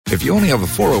If you only have a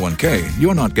 401k,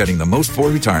 you're not getting the most for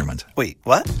retirement. Wait,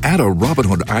 what? Add a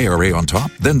Robinhood IRA on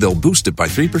top, then they'll boost it by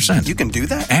 3%. You can do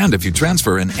that? And if you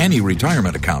transfer in any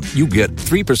retirement account, you get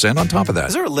 3% on top of that.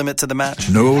 Is there a limit to the match?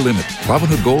 No limit.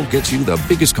 Robinhood Gold gets you the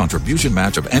biggest contribution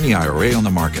match of any IRA on the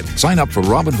market. Sign up for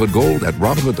Robinhood Gold at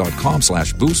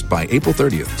Robinhood.com/boost by April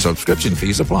 30th. Subscription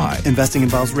fees apply. Investing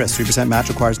involves risk. 3% match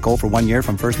requires gold for 1 year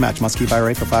from first match. Must keep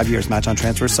IRA for 5 years. Match on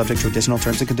transfers subject to additional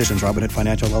terms and conditions. Robinhood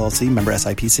Financial LLC, member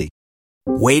SIPC.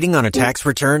 Waiting on a tax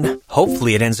return?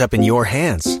 Hopefully it ends up in your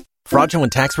hands.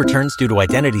 Fraudulent tax returns due to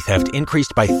identity theft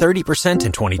increased by 30%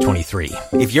 in 2023.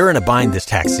 If you're in a bind this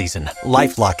tax season,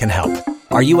 LifeLock can help.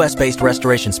 Our U.S.-based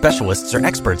restoration specialists are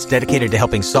experts dedicated to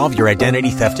helping solve your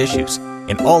identity theft issues.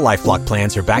 And all LifeLock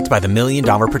plans are backed by the $1 Million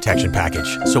Protection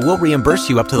Package. So we'll reimburse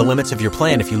you up to the limits of your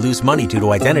plan if you lose money due to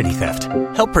identity theft.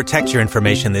 Help protect your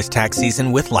information this tax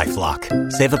season with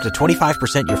LifeLock. Save up to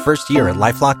 25% your first year at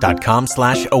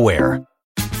LifeLock.com/aware.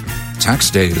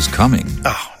 Tax day is coming.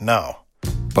 Oh, no.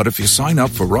 But if you sign up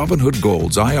for Robinhood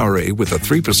Gold's IRA with a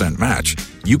 3% match,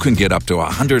 you can get up to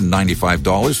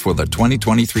 $195 for the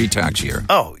 2023 tax year.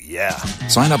 Oh, yeah.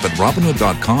 Sign up at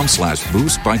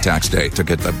Robinhood.com/boost by tax day to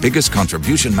get the biggest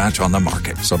contribution match on the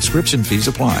market. Subscription fees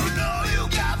apply.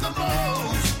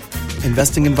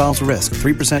 Investing involves risk.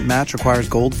 3% match requires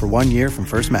gold for 1 year from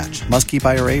first match. Must keep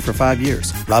IRA for 5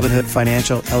 years. Robinhood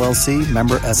Financial LLC,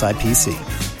 member SIPC.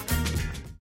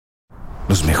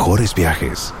 Los mejores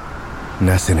viajes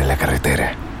nacen en la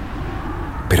carretera,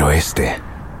 pero este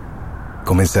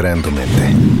comenzará en tu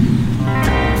mente.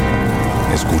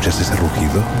 ¿Escuchas ese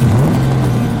rugido?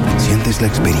 ¿Sientes la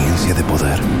experiencia de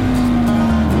poder?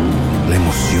 ¿La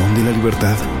emoción de la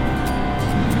libertad?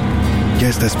 Ya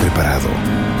estás preparado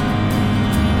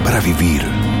para vivir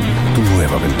tu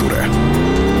nueva aventura.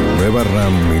 Nueva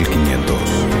Ram 1500,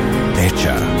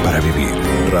 hecha para vivir.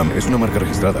 Ram es una marca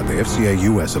registrada de FCA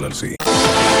US LLC.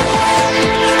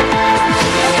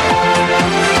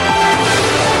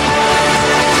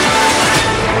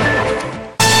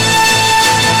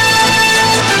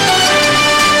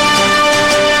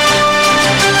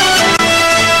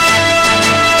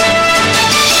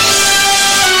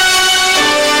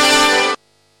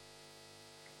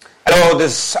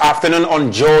 This afternoon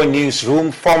on Joy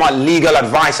Newsroom, former legal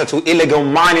advisor to illegal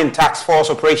mining task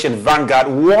force Operation Vanguard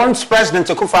warns President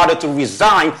Akufo-Addo to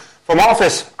resign from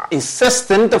office,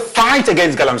 insisting the fight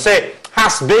against Galamsey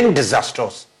has been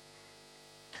disastrous.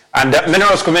 And the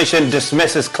Minerals Commission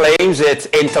dismisses claims it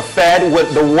interfered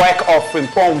with the work of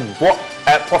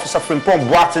Professor Frimpong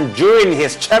Boateng during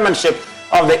his chairmanship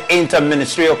of the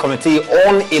Inter-Ministerial Committee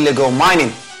on Illegal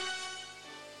Mining.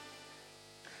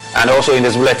 And also in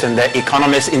this bulletin, the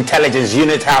Economist Intelligence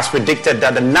Unit has predicted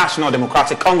that the National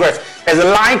Democratic Congress is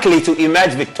likely to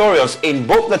emerge victorious in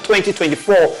both the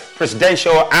 2024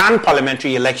 presidential and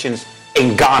parliamentary elections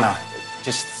in Ghana.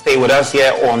 Just stay with us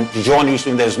here on Joy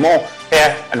Newsroom. There's more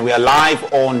here, and we are live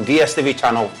on DSTV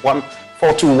channel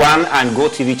 1421 and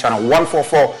GoTV channel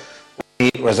 144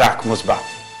 with Razak Musbah.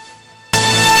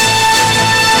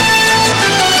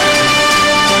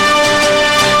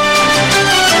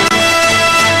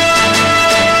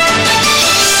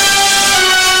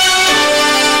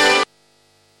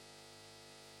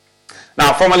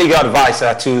 Now, former legal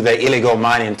advisor to the illegal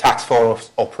mining task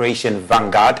force Operation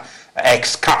Vanguard,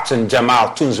 ex-Captain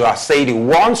Jamal Tunzua Saidi,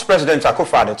 wants President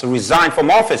Akufo-Addo to resign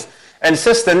from office,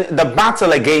 insisting the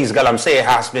battle against Galamsey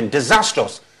has been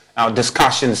disastrous. Now,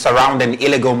 discussions surrounding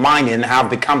illegal mining have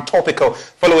become topical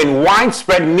following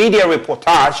widespread media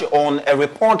reportage on a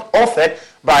report authored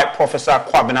by Professor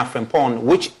Kwabena Frimpong,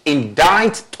 which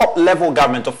indicts top-level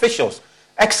government officials.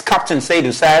 Ex-Captain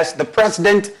Saidi says the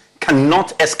president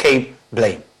cannot escape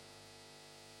blame.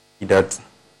 That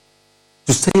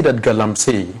to say that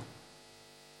Galamsey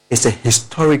is a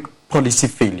historic policy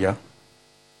failure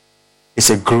is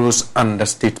a gross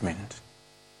understatement.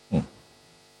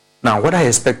 Now, what I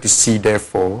expect to see,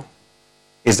 therefore,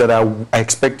 is that I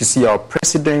expect to see our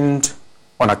president,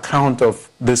 on account of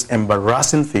this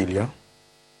embarrassing failure,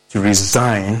 to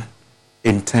resign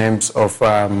in terms of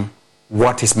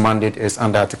what his mandate is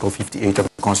under Article 58 of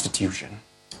the Constitution.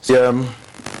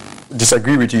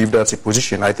 Disagree with you if that's a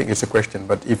position. I think it's a question,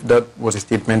 but if that was a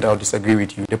statement, I'll disagree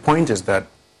with you. The point is that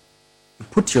you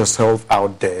put yourself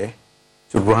out there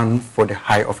to run for the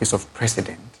high office of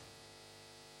president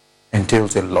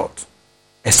entails a lot,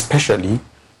 especially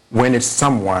when it's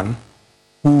someone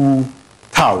who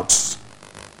touts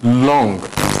long,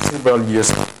 several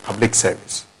years of public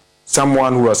service,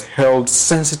 someone who has held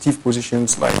sensitive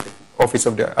positions like the office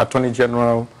of the Attorney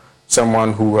General,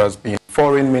 someone who has been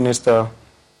foreign minister,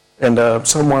 and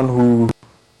someone who,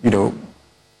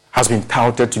 has been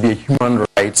touted to be a human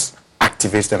rights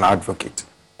activist and advocate.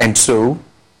 And so,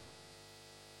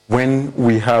 when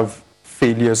we have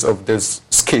failures of this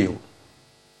scale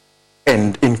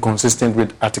and inconsistent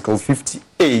with Article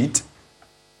 58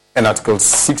 and Article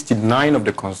 69 of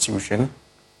the Constitution,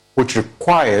 which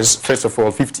requires, first of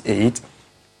all, 58,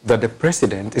 that the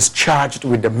president is charged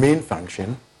with the main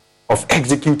function of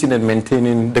executing and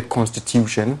maintaining the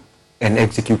Constitution and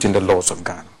executing the laws of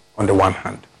Ghana, on the one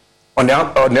hand. On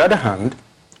the other hand,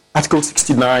 Article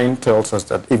 69 tells us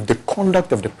that if the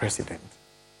conduct of the president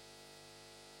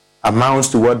amounts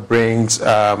to what brings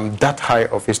that high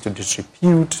office to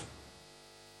disrepute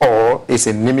or is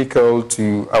inimical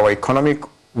to our economic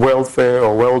welfare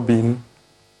or well-being,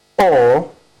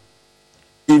 or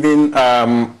even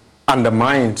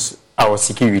undermines our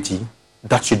security,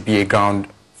 that should be a ground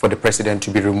for the president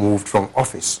to be removed from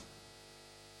office.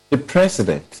 The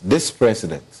president, this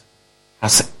president,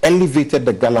 has elevated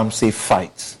the Galamsey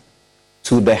fight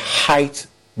to the height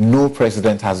no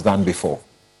president has done before.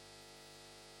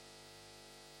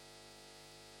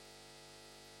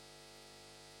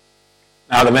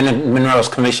 Now, the Minerals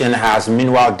Commission has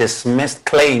meanwhile dismissed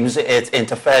claims it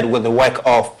interfered with the work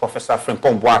of Professor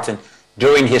Frimpong Boateng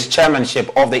during his chairmanship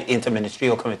of the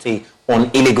Interministerial Committee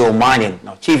on Illegal Mining.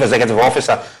 Now, Chief Executive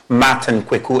Officer Martin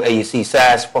Kweku AEC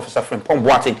says Professor Frimpong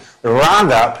Boateng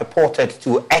rather purported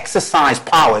to exercise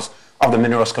powers of the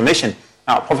Minerals Commission.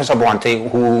 Now, Professor Boateng,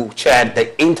 who chaired the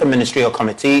Interministerial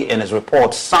Committee, in his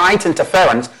report cites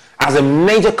interference as a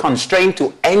major constraint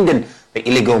to ending the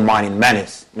illegal mining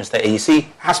menace. Mr. AEC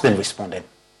has been responding.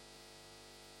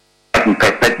 The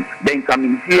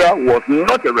Interministerial was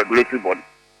not a regulatory body.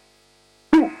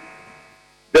 Two,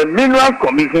 the Minerals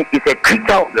Commission is a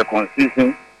creature of the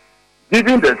Constitution,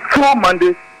 giving the sole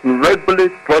mandate to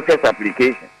regulate process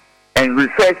application and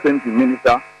research into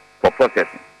Minister for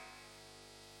processing.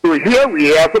 So here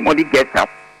we have somebody gets up.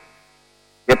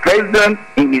 The President,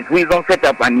 in his wisdom, set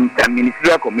up an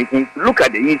interministerial commission to look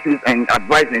at the issues and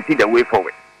advise and see the way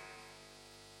forward.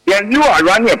 Then you are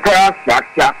running a power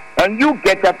structure and you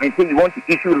get up and say you want to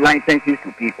issue licenses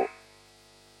to people.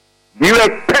 Do you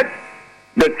expect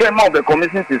the chairman of the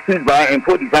commission to sit by and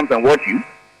put his hands and watch you?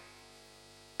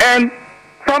 And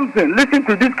something, listen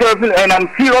to this carefully, and I'm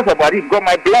serious about it because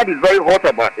my blood is very hot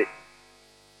about it.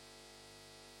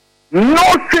 No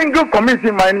single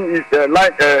commission mining is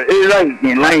area is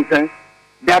in license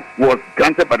that was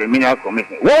granted by the Minerals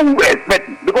Commission. What we were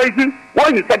expecting, because you see,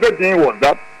 what he started doing was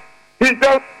that he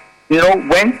just,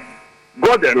 went,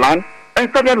 got the land, and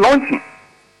started launching.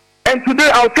 And today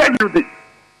I'll tell you this: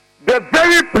 the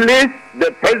very place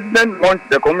the president launched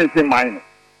the commission mining,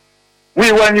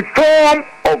 we were informed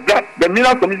of that. The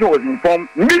Minerals Commission was informed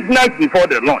midnight before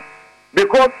the launch,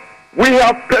 because we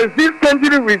have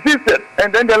persistently resisted,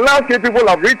 and then the last year people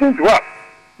have written to us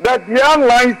that their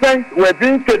license were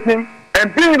being taken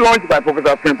and being launched by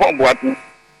Professor Frimpong Boateng.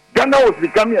 Ghana was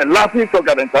becoming a laughing stock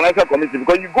at the international community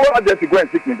because you go out there to go and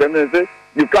seek independence and say,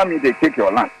 you come in, they take your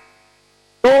land.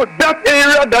 So that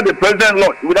area that the president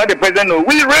launched, without the president know,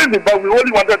 we raised it, but we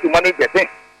only wanted to manage the thing.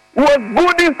 It was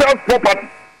Golden Star's property.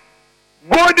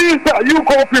 Golden Star, you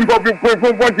call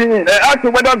Frimpong Boateng in and ask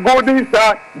him whether Golden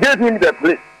Star gave him the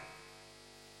place.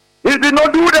 He did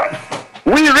not do that.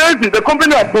 We raised it. The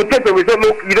company had protested. We said,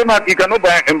 look, you cannot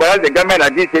embarrass the government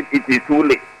and they said it is too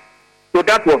late. So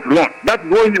that was launched. That's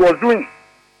what he was doing.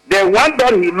 The one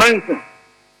that he mentioned,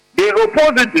 they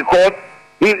opposed it because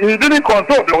he didn't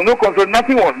consult. There was no consult.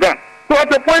 Nothing was done. So at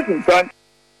the point in time,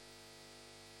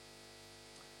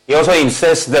 he also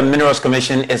insists the Minerals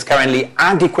Commission is currently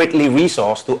adequately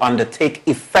resourced to undertake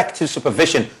effective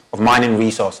supervision of mining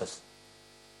resources.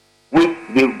 We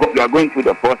are going through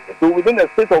the process. So within the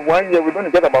space of 1 year, we're going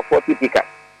to get about 40 pickups.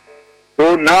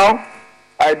 So now,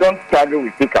 I don't struggle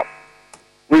with pickups.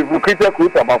 We've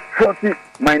recruited about 40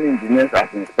 mining engineers as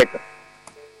inspectors.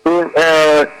 So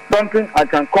something I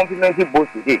can confidently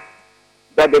boast today,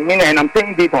 that the Minerals, and I'm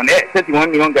saying this on air,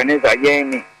 31 million Ghanaians are hearing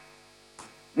me.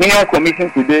 Minerals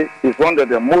Commission today is one of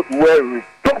the most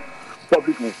well-restored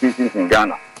public institutions in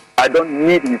Ghana. I don't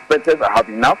need inspectors, I have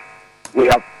enough. We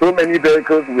have so many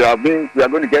vehicles. We are going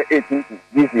to get 18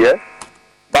 this year.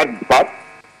 That's part.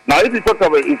 Now, if you talk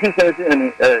about efficiency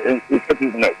and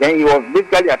effectiveness, then he was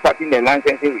basically attacking the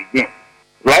licensing regime.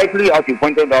 Rightly, as you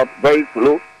pointed out, very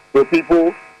slow. So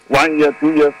people, 1 year,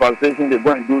 2 years frustration, they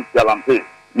go and do Galamsey.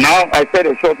 Now, I said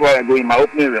a short while ago in my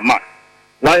opening remarks,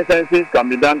 licenses can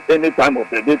be done any time of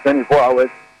the day, 24 hours,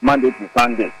 Monday to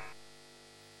Sunday.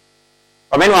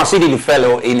 Meanwhile, CDD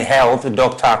Fellow in Health,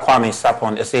 Dr. Kwame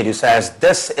Sapon Esedu says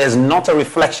this is not a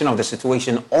reflection of the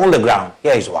situation on the ground.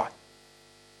 Here is why.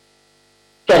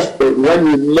 interesting when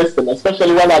you listen,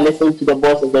 especially when I listen to the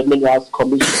boss of the Minerals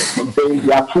Commission and saying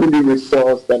they are fully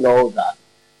resourced and all that.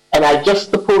 And I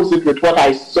just oppose it with what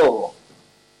I saw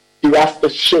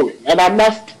Erastus showing. And I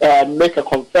must make a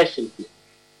confession here.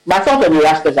 Myself and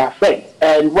Erastus are friends.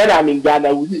 And when I'm in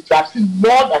Ghana, we need to have seen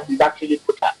more than he's actually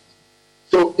put out.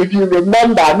 So if you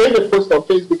remember, I made a post on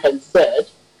Facebook and said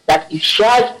that if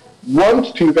Shraj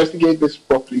want to investigate this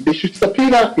properly, they should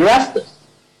subpoena Erastus.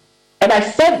 And I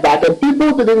said that, and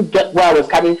people didn't get where I was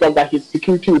coming from, that his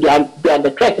security would be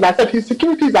under threat. And I said his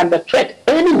security is under threat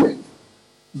anyway,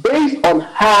 based on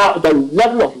how the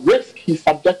level of risk he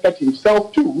subjected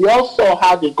himself to. We all saw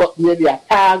how they got nearly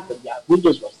attacked, and their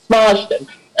windows were smashed,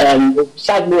 and the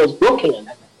side mirror was broken and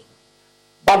everything.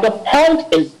 But the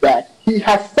point is that he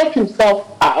has set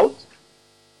himself out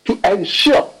to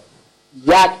ensure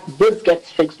that this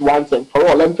gets fixed once and for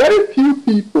all. And very few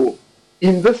people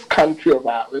in this country of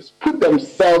ours put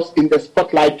themselves in the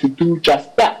spotlight to do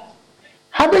just that.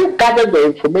 Having gathered the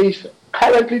information,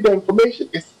 currently the information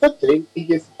is sitting in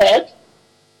his head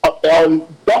on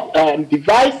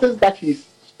devices that he's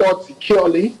stored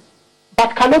securely,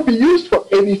 but cannot be used for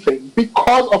anything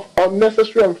because of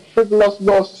unnecessary and frivolous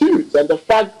lawsuits, and the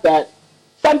fact that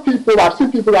some people, I've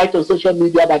seen people write on social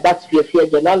media that that's fear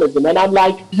journalism, and I'm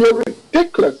like, you're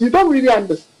ridiculous. You don't really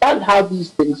understand how these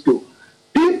things go.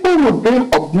 People would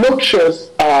bring obnoxious,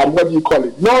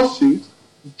 lawsuits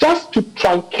just to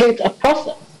truncate a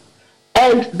process.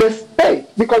 And the state,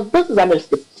 because this is an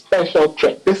existential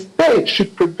threat, the state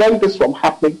should prevent this from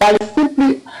happening by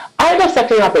simply either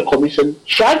setting up a commission,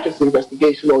 trying this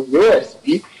investigation, or the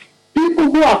OSP,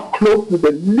 people who are clothed with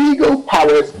the legal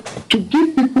powers to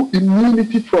give people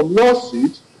immunity from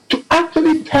lawsuits to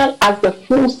actually tell us the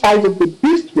full size of the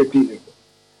beast we're dealing with.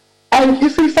 And you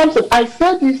see, Samson, I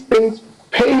said these things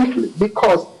painfully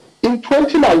because in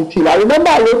 2019, I remember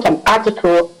I wrote an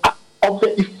article of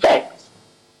the effects,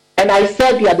 and I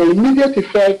said they are the immediate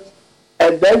effects,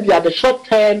 and then they are the short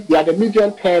term, they are the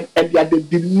medium term, and they are the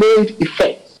delayed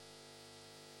effects.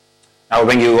 I'll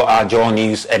bring you our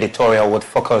JoyNews editorial with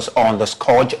focus on the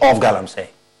scourge of Galamsey.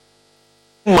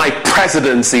 My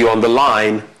presidency on the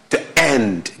line to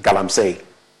end Galamsey.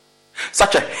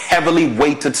 Such a heavily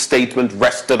weighted statement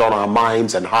rested on our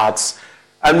minds and hearts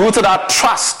and rooted our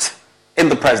trust in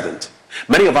the president.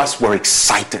 Many of us were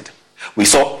excited. We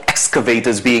saw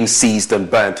excavators being seized and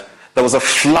burnt. There was a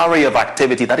flurry of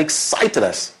activity that excited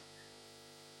us.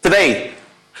 Today,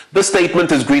 this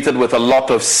statement is greeted with a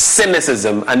lot of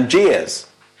cynicism and jeers.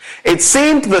 It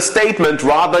seemed the statement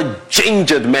rather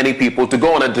gingered many people to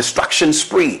go on a destruction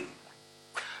spree.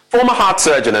 Former heart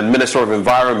surgeon and Minister of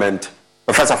Environment,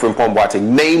 Professor Frimpong Boateng,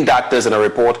 named actors in a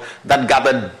report that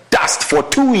gathered dust for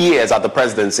 2 years at the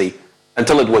presidency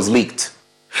until it was leaked.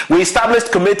 We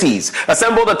established committees,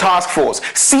 assembled a task force,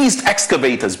 seized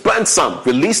excavators, burnt some,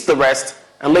 released the rest,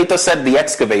 and later said the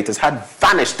excavators had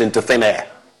vanished into thin air.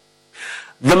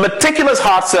 The meticulous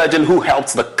heart surgeon who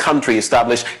helped the country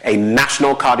establish a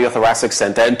national cardiothoracic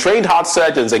center and trained heart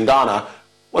surgeons in Ghana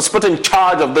was put in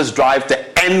charge of this drive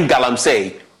to end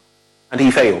Galamsey, and he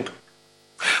failed.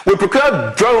 We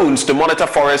procured drones to monitor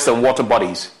forests and water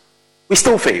bodies. We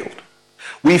still failed.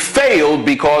 We failed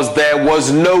because there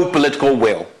was no political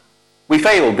will. We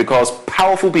failed because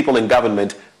powerful people in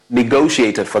government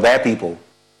negotiated for their people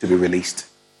to be released.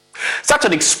 Such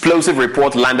an explosive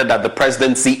report landed at the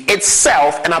presidency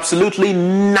itself, and absolutely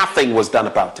nothing was done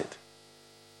about it.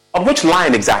 On which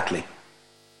line exactly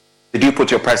did you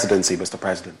put your presidency, Mr.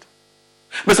 President?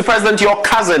 Mr. President, your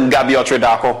cousin, Gabi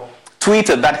Otredako,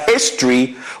 tweeted that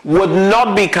history would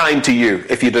not be kind to you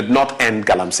if you did not end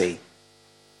Galamsey.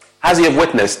 As you have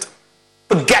witnessed,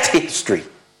 forget history.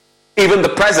 Even the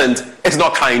present is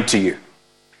not kind to you.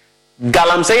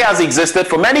 Galamsey has existed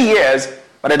for many years,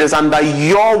 but it is under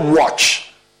your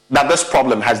watch that this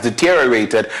problem has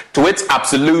deteriorated to its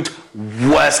absolute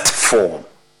worst form.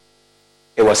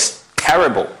 It was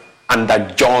terrible under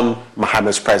John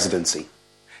Mahama's presidency.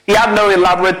 He had no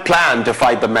elaborate plan to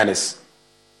fight the menace.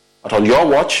 But on your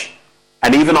watch,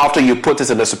 and even after you put it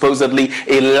in a supposedly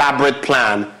elaborate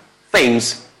plan,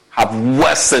 things have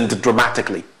worsened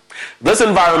dramatically. This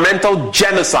environmental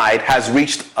genocide has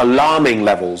reached alarming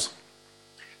levels.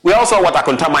 We all saw what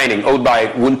Akunta Mining, owned by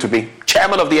Wuntubi,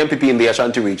 chairman of the MPP in the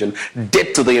Ashanti region,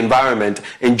 did to the environment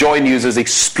in JoyNews'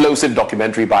 explosive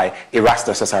documentary by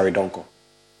Erastus Asaridonko.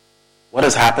 What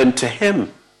has happened to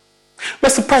him?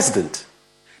 Mr. President,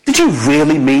 did you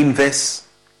really mean this?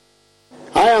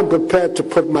 I am prepared to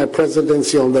put my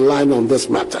presidency on the line on this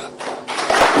matter.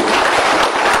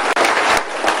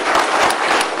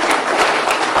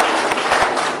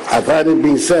 I've heard it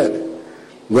being said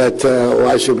that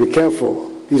I should be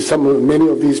careful many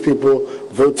of these people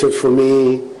voted for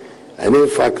me, and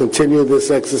if I continue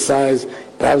this exercise,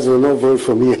 perhaps they will not vote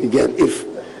for me again. If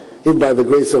by the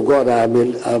grace of God I'm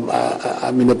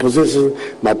in a position,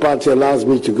 my party allows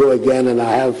me to go again, and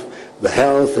I have the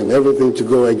health and everything to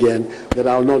go again, that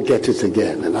I'll not get it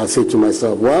again. And I'll say to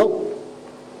myself, well,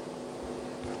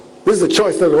 this is a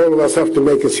choice that all of us have to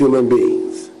make as human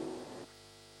beings.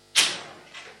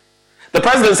 The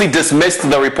presidency dismissed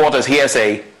the report as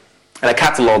hearsay and a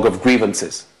catalogue of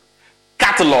grievances.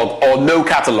 Catalogue or no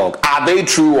catalogue, are they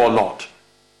true or not?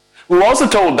 We were also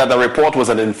told that the report was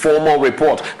an informal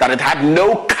report, that it had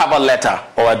no cover letter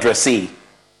or addressee.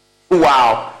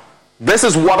 Wow, this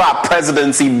is what our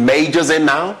presidency majors in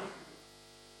now?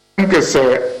 I think it's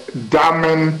a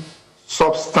damning,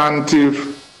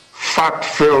 substantive,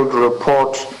 fact-filled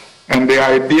report, and the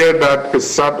idea that it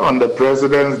sat on the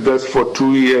president's desk for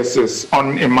 2 years is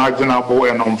unimaginable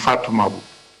and unfathomable.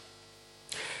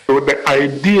 So the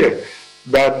idea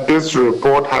that this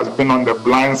report has been on the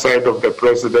blind side of the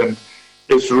president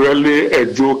is really a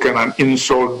joke and an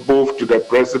insult both to the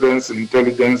president's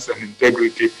intelligence and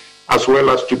integrity as well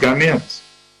as to Ghanaians.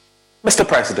 Mr.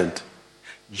 President,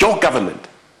 your government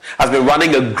has been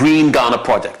running a Green Ghana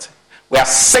project. We are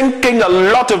sinking a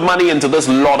lot of money into this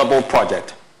laudable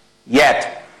project,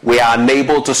 yet we are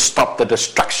unable to stop the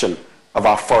destruction of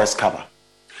our forest cover.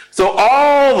 So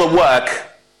all the work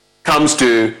comes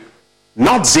to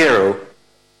not zero,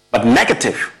 but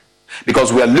negative,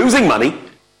 because we are losing money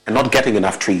and not getting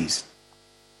enough trees.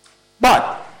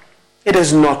 But it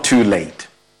is not too late.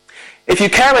 If you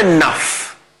care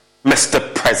enough, Mr.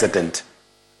 President,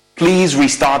 please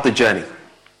restart the journey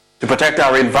to protect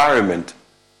our environment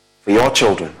for your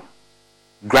children,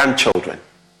 grandchildren,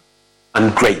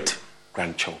 and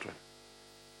great-grandchildren.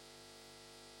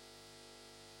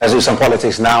 Let's do some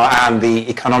politics now, and the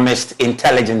Economist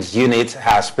Intelligence Unit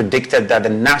has predicted that the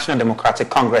National Democratic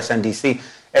Congress, NDC,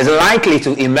 is likely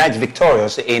to emerge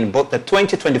victorious in both the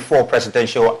 2024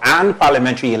 presidential and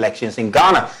parliamentary elections in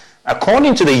Ghana.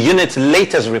 According to the unit's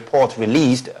latest report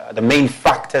released, the main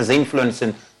factors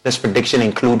influencing this prediction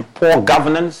include poor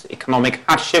governance, economic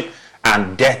hardship,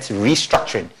 and debt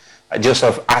restructuring.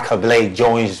 Joseph Akable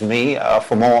joins me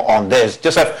for more on this.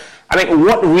 Joseph,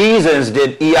 what reasons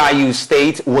did EIU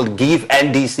state will give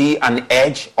NDC an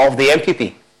edge of the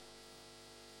MPP?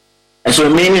 And so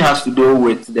it mainly has to do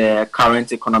with the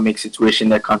current economic situation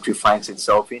the country finds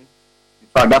itself in. In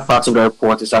fact, that part of the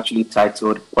report is actually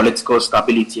titled Political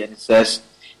Stability, and it says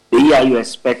the EIU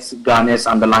expects Ghana's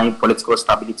underlying political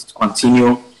stability to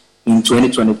continue in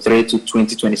 2023 to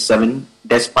 2027,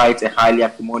 despite a highly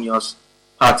acrimonious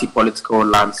party political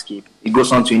landscape. It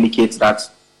goes on to indicate that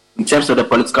in terms of the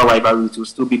political rivalry, it will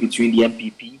still be between the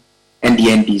MPP and the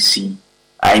NDC.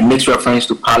 It makes reference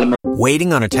to Parliament.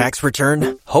 Waiting on a tax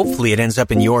return? Hopefully it ends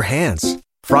up in your hands.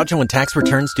 Fraudulent tax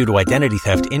returns due to identity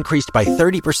theft increased by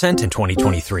 30% in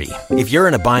 2023. If you're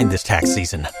in a bind this tax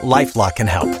season, LifeLock can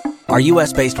help. Our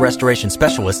U.S.-based restoration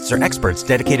specialists are experts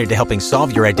dedicated to helping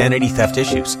solve your identity theft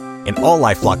issues. And all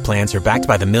LifeLock plans are backed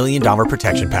by the $1 Million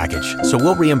Protection Package. So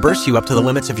we'll reimburse you up to the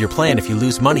limits of your plan if you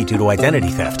lose money due to identity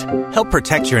theft. Help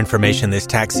protect your information this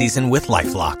tax season with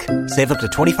LifeLock. Save up to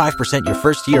 25% your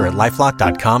first year at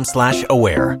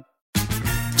LifeLock.com/aware.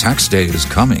 Tax day is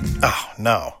coming. Oh,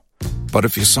 no. But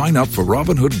if you sign up for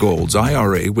Robinhood Gold's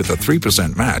IRA with a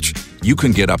 3% match, you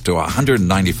can get up to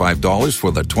 $195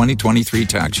 for the 2023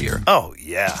 tax year. Oh,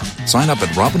 yeah. Sign up at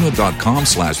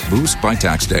Robinhood.com/boost by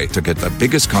tax day to get the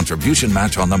biggest contribution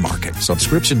match on the market.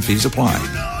 Subscription fees apply.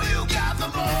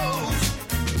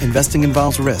 Investing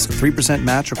involves risk. 3%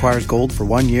 match requires gold for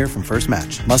 1 year from first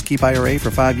match. Must keep IRA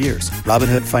for 5 years.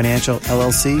 Robinhood Financial,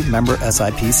 LLC, member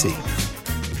SIPC.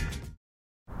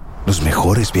 Los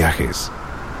mejores viajes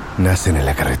nacen en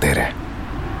la carretera,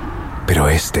 pero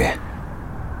este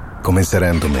comenzará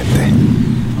en tu mente.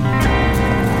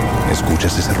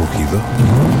 ¿Escuchas ese rugido?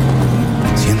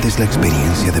 ¿Sientes la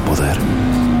experiencia de poder?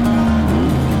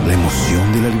 ¿La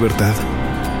emoción de la libertad?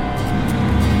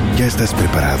 Ya estás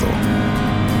preparado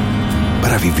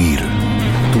para vivir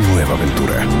tu nueva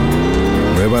aventura.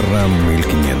 Nueva RAM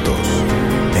 1500.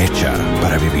 Hecha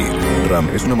para vivir. RAM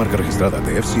es una marca registrada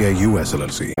de FCA US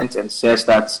LLC. And says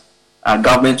that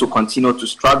government will continue to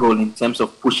struggle in terms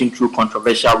of pushing through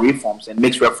controversial reforms, and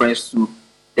makes reference to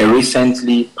the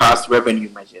recently passed revenue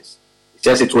measures. It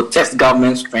says it will test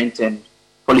government strength and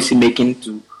policy making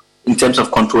in terms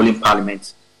of controlling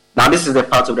parliament. Now, this is the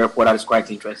part of the report that is quite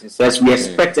interesting. It says we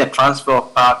expect a transfer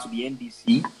of power to the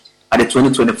NDC at the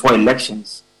 2024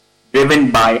 elections,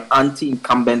 driven by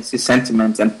anti-incumbency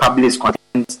sentiment and populist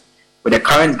content with the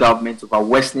current government over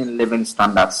worsening living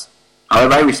standards.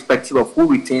 However, irrespective of who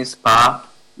retains power,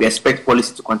 we expect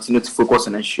policy to continue to focus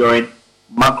on ensuring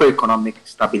macroeconomic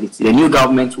stability. The new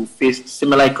government will face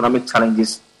similar economic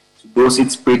challenges to those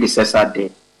its predecessor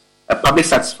did. Public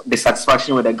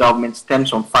dissatisfaction with the government stems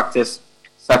from factors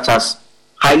such as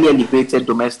highly elevated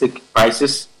domestic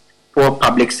prices, poor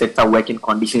public sector working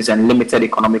conditions, and limited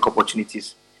economic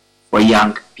opportunities for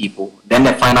young people. Then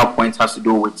the final point has to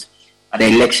do with the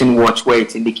election watch, where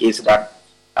it indicates that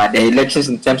the elections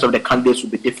in terms of the candidates will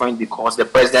be different because the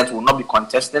president will not be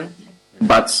contesting,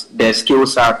 but the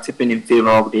scales are tipping in favor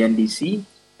of the NDC,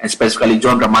 and specifically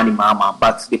John Dramani Mahama.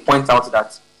 But they point out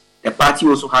that the party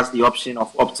also has the option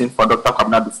of opting for Dr.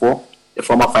 Kwabena Dufo, the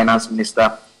former finance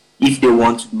minister, if they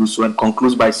want to do so, and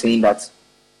concludes by saying that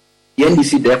the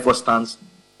NDC therefore stands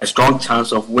a strong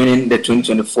chance of winning the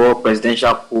 2024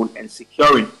 presidential poll and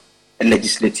securing a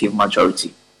legislative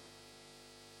majority.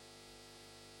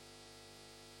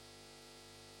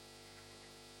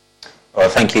 Well,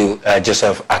 thank you,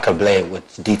 Joseph Akable,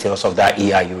 with details of that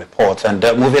EIU report. And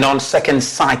moving on, second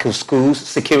cycle schools,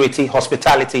 security,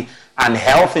 hospitality, and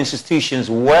health institutions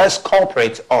worst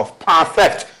culprit of power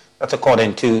theft. That's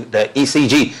according to the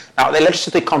ECG. Now, the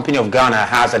Electricity Company of Ghana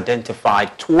has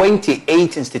identified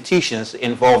 28 institutions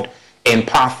involved in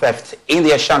power theft in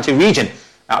the Ashanti region.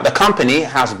 Now, the company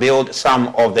has billed some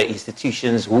of the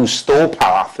institutions who stole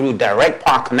power through direct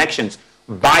power connections,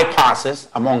 bypasses,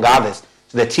 among others,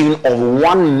 to the tune of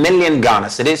 1 million Ghana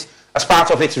cedis as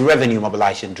part of its revenue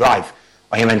mobilization drive.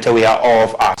 Ohimen Tawia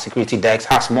of our security desk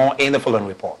has more in the following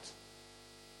report.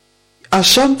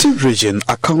 Ashanti region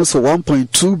accounts for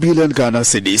 1.2 billion Ghana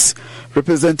cedis,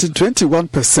 representing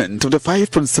 21% of the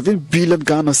 5.7 billion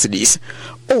Ghana cedis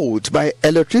owed by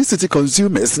electricity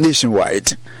consumers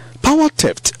nationwide. Power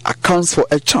theft accounts for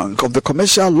a chunk of the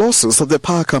commercial losses of the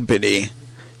power company.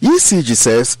 ECG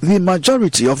says the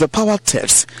majority of the power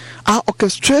thefts are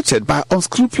orchestrated by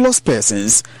unscrupulous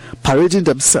persons parading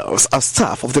themselves as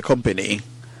staff of the company.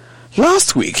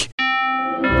 Last week,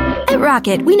 at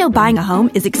Rocket, we know buying a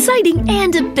home is exciting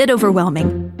and a bit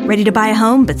overwhelming. Ready to buy a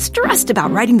home but stressed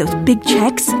about writing those big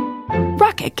checks?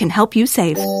 Rocket can help you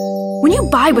save. When you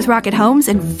buy with Rocket Homes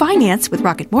and finance with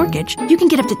Rocket Mortgage, you can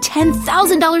get up to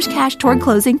 $10,000 cash toward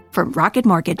closing from Rocket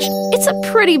Mortgage. It's a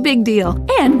pretty big deal,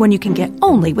 and one you can get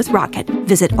only with Rocket.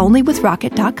 Visit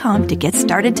onlywithrocket.com to get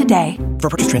started today. For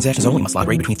purchase transactions only, must log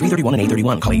rate between 331 and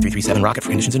 831. Call 8337-ROCKET for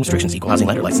conditions and restrictions. Equal housing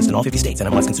lender licensed in all 50 states.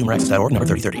 NMLSconsumeraccess.org number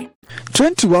 3030.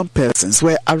 21 persons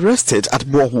were arrested at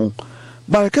Bohun,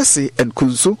 Barakasi and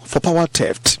Kunsu for power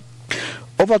theft.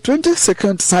 Over 20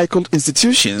 second cycle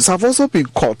institutions have also been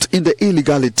caught in the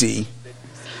illegality.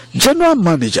 General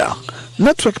Manager,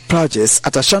 Network Projects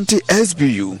at Ashanti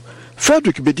SBU,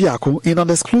 Frederick Bediako, in an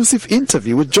exclusive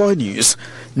interview with Joy News,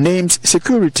 named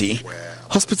security,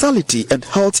 hospitality and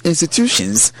health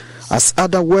institutions as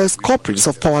other worst culprits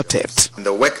of power theft.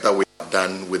 The work that we have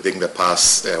done within the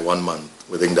past 1 month,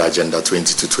 within the Agenda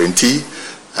 2020,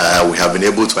 we have been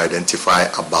able to identify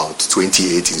about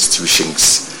 28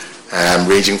 institutions,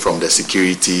 ranging from the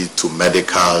security to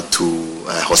medical to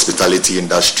hospitality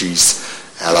industries,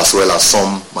 as well as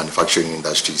some manufacturing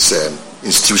industries,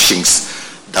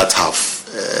 institutions that have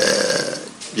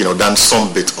done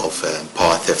some bit of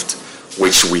power theft,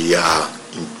 which we are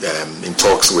in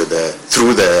talks with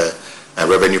through the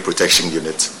Revenue Protection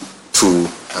Unit to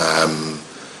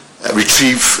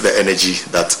retrieve the energy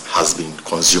that has been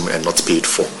consumed and not paid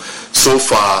for.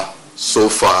 So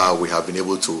far, we have been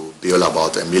able to bill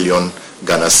about 1 million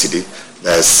Ghana cedi.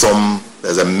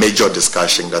 There's a major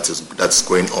discussion that's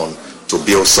going on to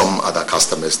bill some other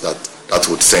customers that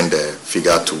would send the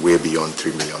figure to way beyond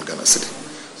 3 million Ghana cedi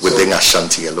within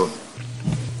Ashanti alone.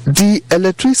 The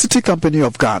Electricity Company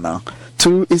of Ghana,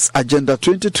 through its Agenda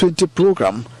 2020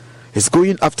 program, is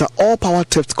going after all power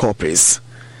theft culprits.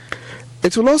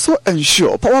 It will also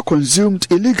ensure power consumed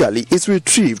illegally is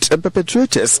retrieved and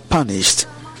perpetrators punished.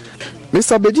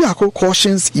 Mr. Bediako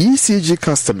cautions ECG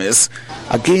customers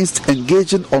against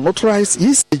engaging unauthorized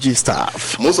ECG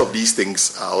staff. Most of these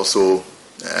things are also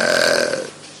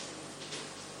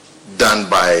done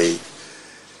by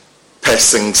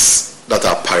persons that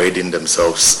are parading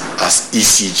themselves as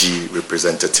ECG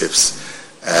representatives,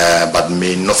 but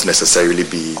may not necessarily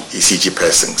be ECG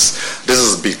persons. This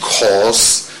is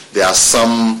because there are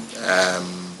some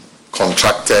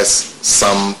contractors,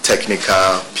 some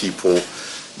technical people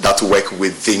that work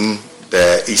within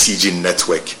the ECG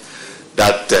network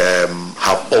that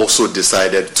have also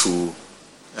decided to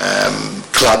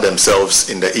clad themselves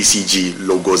in the ECG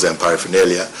logos and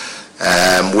paraphernalia.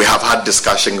 We have had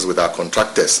discussions with our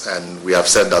contractors, and we have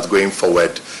said that going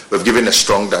forward, we've given a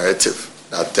strong directive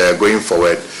that going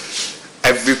forward,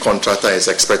 every contractor is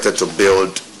expected to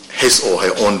build his or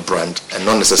her own brand and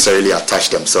not necessarily attach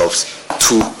themselves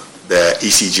to the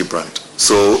ECG brand.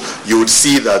 So you would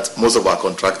see that most of our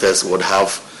contractors would have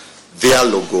their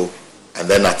logo, and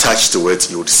then attached to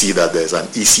it, you would see that there's an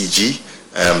ECG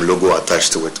logo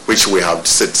attached to it, which we have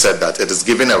said that it is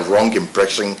giving a wrong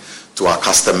impression to our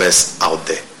customers out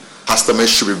there. Customers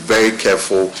should be very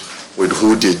careful with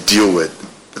who they deal with.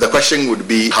 The question would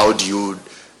be, how do you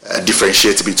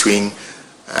differentiate between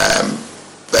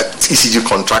the ECG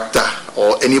contractor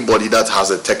or anybody that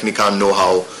has a technical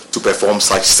know-how to perform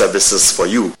such services for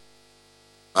you?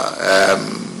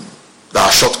 The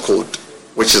short code,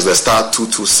 which is the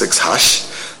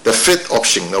 *226#. The fifth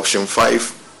option, option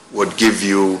 5, would give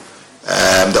you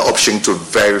the option to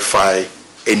verify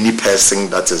any person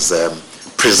that is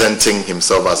presenting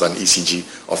himself as an ECG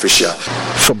official.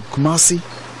 From Kumasi,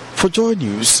 for Joy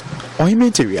News,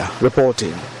 Ohimenteria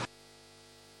reporting.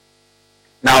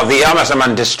 Now, the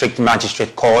Amasaman District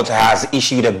Magistrate Court has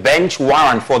issued a bench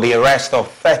warrant for the arrest of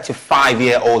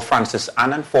 35-year-old Francis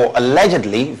Annan for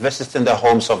allegedly visiting the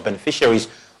homes of beneficiaries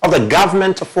of the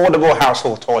government affordable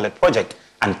household toilet project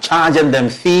and charging them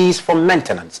fees for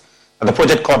maintenance. The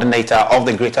project coordinator of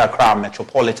the Greater Accra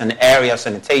Metropolitan Area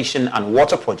Sanitation and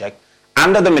Water Project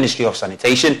under the Ministry of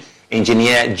Sanitation,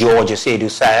 Engineer George Sedu,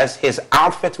 says his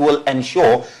outfit will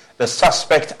ensure the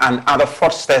suspect and other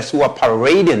fraudsters who are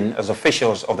parading as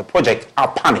officials of the project are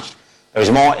punished. There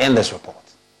is more in this report.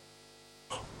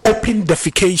 Open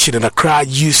defecation in Accra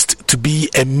used to be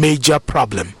a major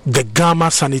problem. The Gamma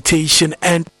Sanitation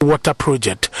and Water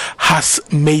Project has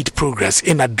made progress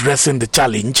in addressing the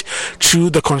challenge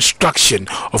through the construction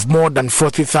of more than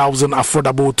 40,000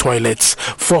 affordable toilets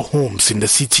for homes in the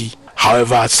city.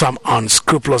 However, some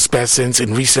unscrupulous persons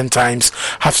in recent times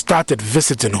have started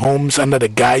visiting homes under the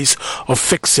guise of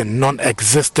fixing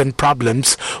non-existent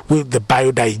problems with the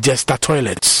biodigester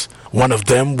toilets. One of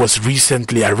them was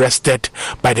recently arrested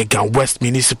by the Gan West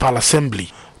Municipal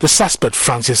Assembly. The suspect,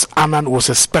 Francis Annan, was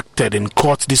expected in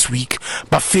court this week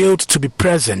but failed to be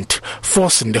present,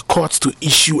 forcing the court to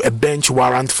issue a bench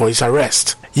warrant for his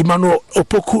arrest. Emmanuel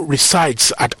Opoku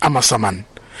resides at Amasaman.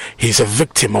 He is a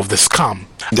victim of the scam.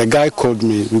 The guy called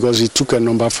me because he took a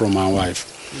number from my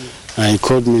wife. And he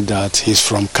called me that he's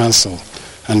from council.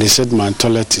 And they said my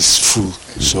toilet is full,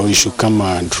 so you should come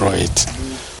and draw it.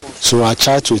 So I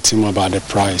chatted with him about the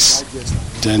price.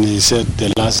 Then he said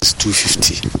the last is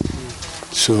 250.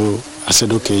 So I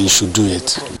said, okay, you should do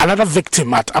it. Another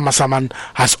victim at Amasaman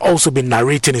has also been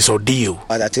narrating his ordeal.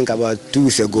 I think about 2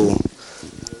 weeks ago,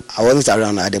 I wasn't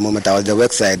around at the moment. I was at the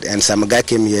workside, and some guy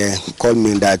came here, called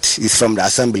me that he's from the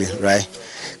assembly, right?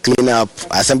 Clean up.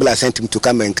 Assembly, I sent him to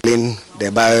come and clean the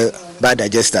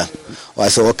biodigester. I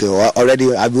said, okay, well,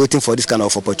 already I've been waiting for this kind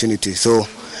of opportunity. So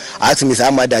I asked him,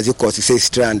 how much does it cost? He says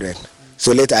 300.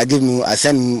 So later I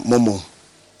send him Momo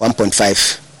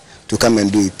 1.5 to come and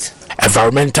do it.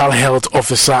 Environmental Health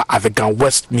Officer at the Gan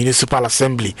West Municipal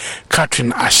Assembly,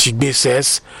 Catherine Ashigbe,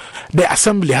 says the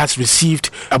assembly has received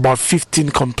about 15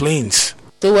 complaints.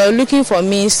 They were looking for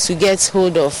means to get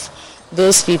hold of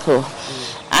those people.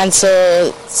 And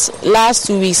so last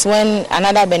 2 weeks, when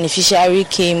another beneficiary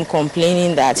came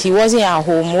complaining that he wasn't at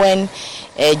home when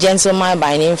a gentleman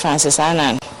by name Francis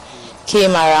Annan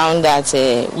came around, that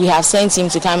we have sent him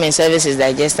to come and service his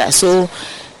digester. So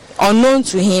unknown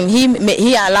to him,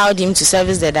 he allowed him to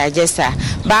service the digester.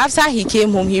 But after he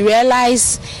came home, he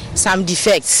realized some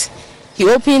defects. He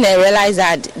opened and realized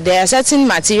that there are certain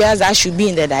materials that should be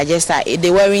in the digester. They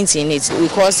weren't in it. We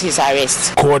caused his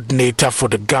arrest. Coordinator for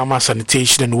the Gamma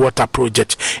Sanitation and Water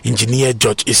Project, Engineer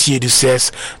George Esiedu,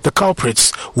 says the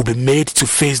culprits will be made to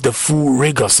face the full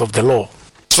rigors of the law.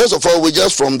 First of all, we're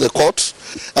just from the court,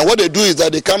 and what they do is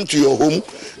that they come to your home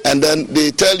and then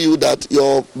they tell you that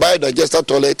your biodigester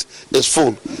toilet is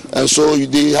full, and so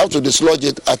they have to dislodge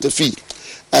it at a fee.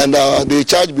 And they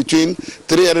charge between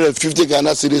 350 Ghana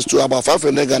cedis to about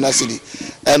 500 Ghana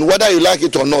cedis. And whether you like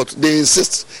it or not, they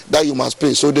insist that you must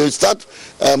pay. So they start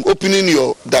opening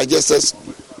your digesters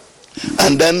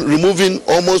and then removing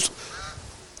almost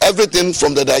everything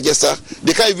from the digester.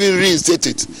 They can't even reinstate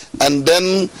it. And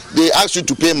then they ask you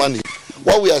to pay money.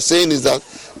 What we are saying is that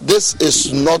this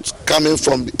is not coming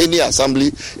from any assembly.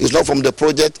 It's not from the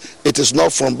project. It is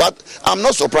not from... But I'm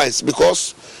not surprised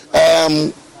because...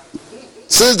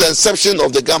 since the inception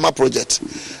of the Gamma project,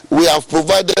 we have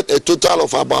provided a total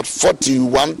of about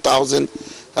 41,000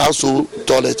 household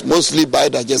toilets, mostly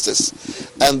biodigesters.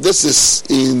 And this is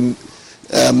in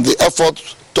the effort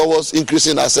towards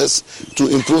increasing access to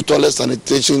improve toilet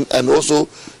sanitation and also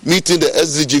meeting the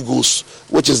SDG goals,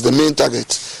 which is the main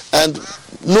target. And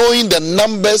knowing the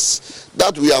numbers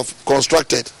that we have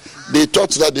constructed, they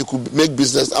thought that they could make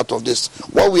business out of this.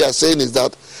 What we are saying is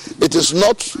that it is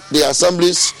not the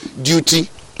Assembly's duty,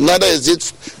 neither is it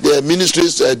the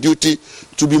Ministry's duty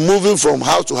to be moving from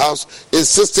house to house,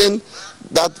 insisting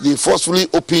that they forcefully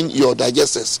open your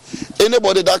digesters.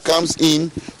 Anybody that comes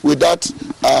in with that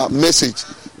message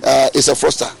is a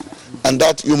fraudster, and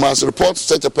that you must report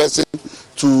such a person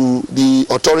to the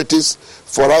authorities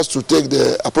for us to take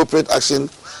the appropriate action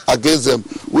against them.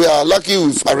 We are lucky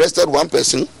we've arrested one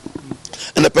person,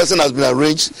 and the person has been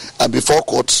arraigned before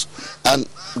courts, and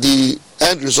the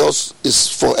end result is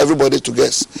for everybody to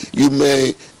guess. You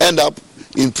may end up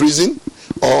in prison,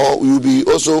 or you will be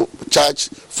also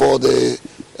charged for the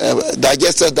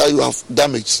digesters that you have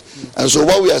damaged. And so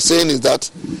what we are saying is that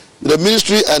the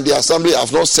ministry and the assembly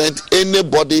have not sent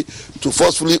anybody to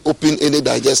forcefully open any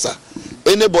digester.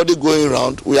 Anybody going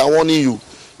around, we are warning you,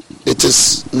 it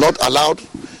is not allowed,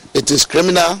 it is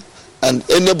criminal, and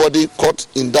anybody caught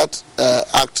in that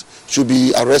act should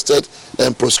be arrested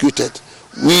and prosecuted.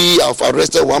 We have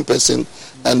arrested one person,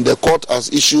 and the court has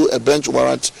issued a bench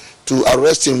warrant to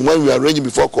arrest him. When we are arranging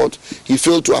before court, he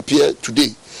failed to appear today.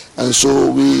 And so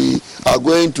we are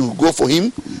going to go for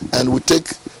him, and we take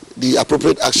the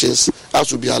appropriate actions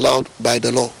as will be allowed by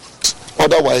the law.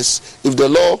 Otherwise, if the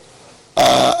law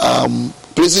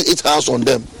places its hands on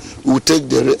them, we will take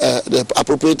the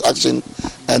appropriate action,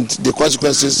 and the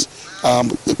consequences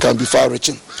can be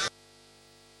far-reaching.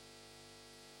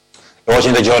 You're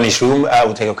watching the JoyNews Room.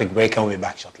 We'll take a quick break and we'll be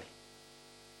back shortly.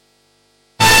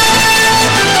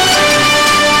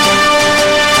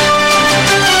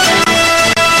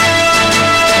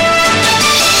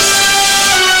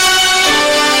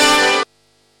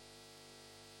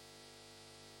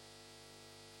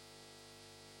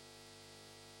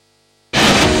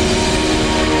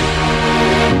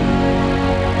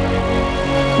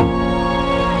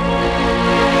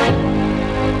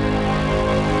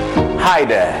 Hi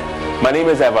there, my name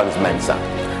is Evans Mensah.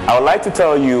 I would like to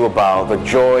tell you about the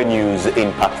JoyNews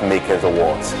Impact Makers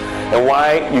Awards and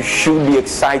why you should be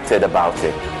excited about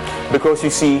it. Because you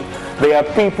see, there are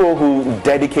people who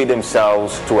dedicate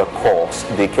themselves to a cause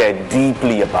they care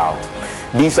deeply about.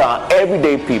 These are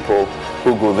everyday people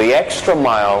who go the extra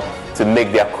mile to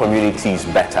make their communities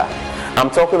better. I'm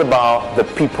talking about the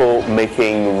people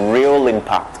making real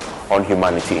impact on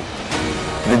humanity.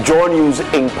 The JoyNews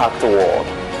Impact Award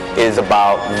is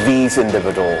about these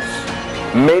individuals.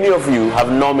 Many of you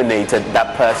have nominated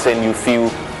that person you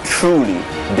feel truly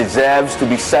deserves to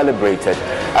be celebrated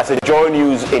as a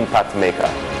JoyNews Impact Maker.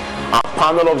 Our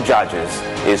panel of judges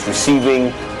is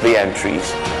receiving the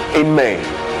entries. In May,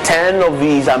 10 of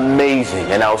these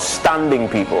amazing and outstanding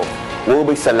people will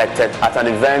be selected at an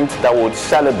event that would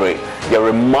celebrate their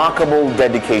remarkable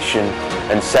dedication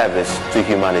and service to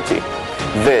humanity.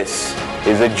 This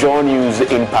is the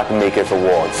JoyNews Impact Makers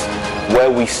Awards,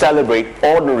 where we celebrate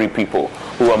ordinary people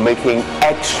who are making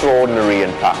extraordinary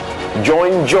impact.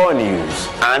 Join JoyNews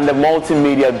and the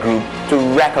Multimedia Group to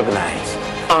recognize,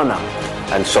 honor,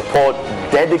 and support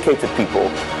dedicated people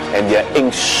and their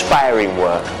inspiring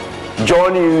work.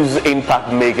 JoyNews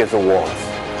Impact Makers Awards.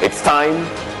 It's time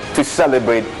to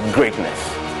celebrate greatness.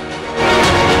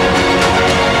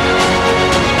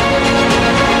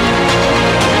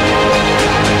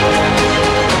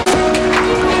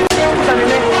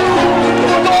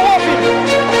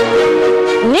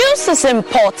 News is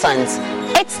important.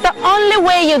 It's the only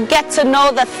way you get to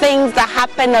know the things that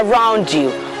happen around you,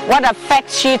 what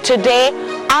affects you today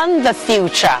and the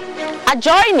future. At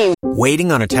JoyNews.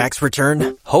 Waiting on a tax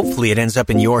return? Hopefully it ends up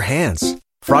in your hands.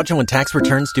 Fraudulent tax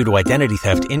returns due to identity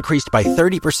theft increased by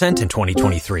 30% in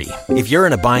 2023. If you're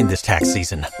in a bind this tax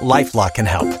season, LifeLock can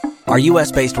help. Our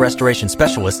U.S.-based restoration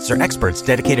specialists are experts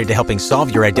dedicated to helping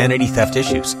solve your identity theft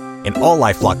issues. And all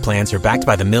LifeLock plans are backed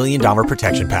by the $1 Million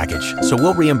Protection Package. So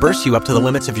we'll reimburse you up to the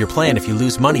limits of your plan if you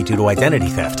lose money due to identity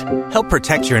theft. Help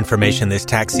protect your information this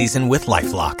tax season with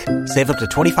LifeLock. Save up to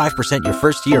 25% your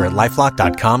first year at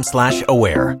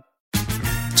LifeLock.com/aware.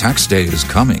 Tax day is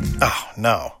coming. Oh,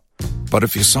 no. But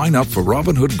if you sign up for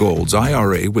Robinhood Gold's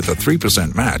IRA with a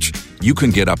 3% match, you can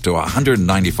get up to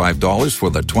 $195 for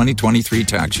the 2023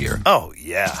 tax year. Oh,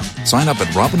 yeah. Sign up at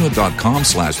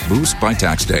Robinhood.com/boost by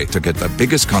tax day to get the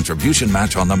biggest contribution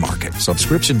match on the market.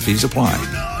 Subscription fees apply.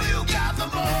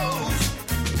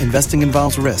 Investing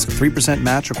involves risk. 3%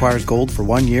 match requires gold for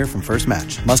 1 year from first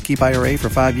match. Must keep IRA for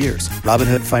 5 years.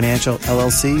 Robinhood Financial,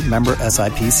 LLC, member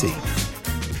SIPC.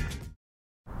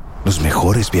 Los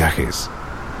mejores viajes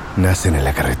nacen en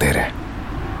la carretera,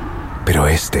 Pero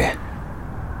este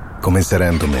comenzará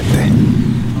en tu mente.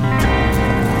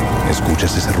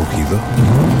 ¿Escuchas ese rugido?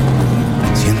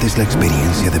 ¿Sientes la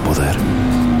experiencia de poder?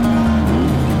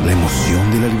 ¿La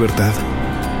emoción de la libertad?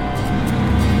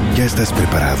 Ya estás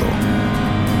preparado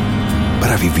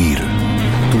para vivir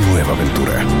tu nueva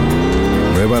aventura.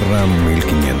 Nueva Ram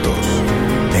 1500.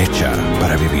 Hecha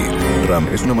para vivir. Ram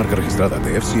es una marca registrada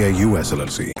de FCA US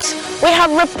LLC. We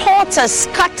have reporters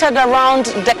scattered around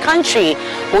the country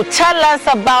who tell us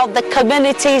about the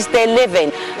communities they live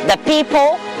in, the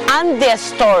people and their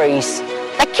stories.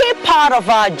 A key part of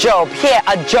our job here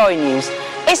at JoyNews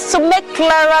is to make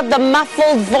clearer the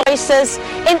muffled voices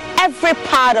in every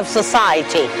part of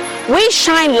society. We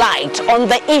shine light on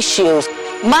the issues.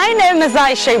 My name is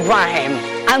Aisha Ibrahim,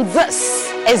 and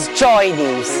this is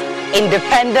JoyNews.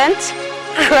 Independent,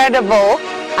 credible,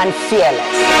 and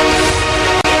fearless.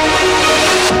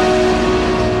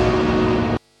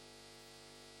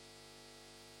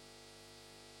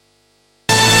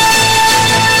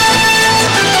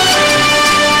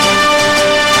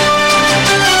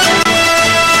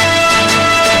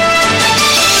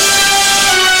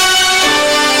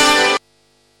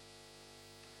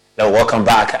 Welcome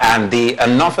back. And the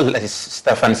Anopheles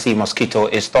Stephen C. mosquito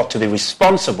is thought to be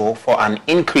responsible for an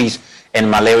increase in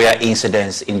malaria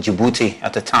incidents in Djibouti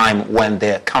at a time when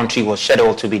the country was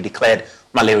scheduled to be declared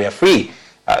malaria-free.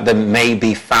 They may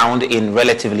be found in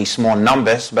relatively small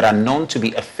numbers, but are known to be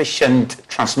efficient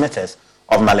transmitters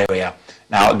of malaria.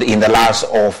 Now, in the last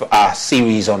of our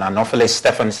series on Anopheles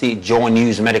Stephen C.,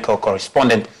 JoyNews medical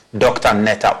correspondent Dr.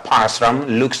 Netta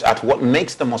Parsram looks at what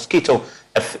makes the mosquito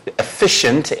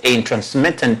efficient in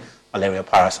transmitting malaria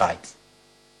parasites.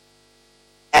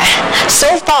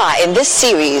 So far in this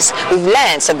series, we've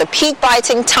learned that the peak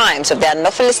biting times of the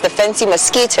Anopheles Stephen C.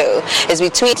 mosquito is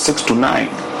between 6 to 9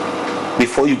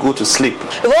 before you go to sleep.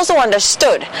 We've also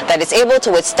understood that it's able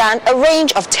to withstand a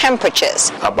range of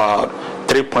temperatures. About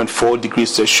 3.4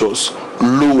 degrees Celsius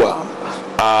lower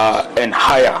and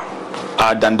higher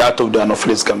than that of the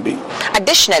Anopheles gambiae.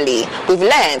 Additionally, we've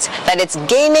learned that it's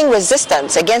gaining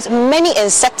resistance against many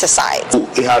insecticides.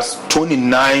 It has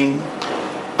 29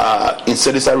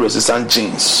 insecticide-resistant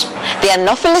genes. The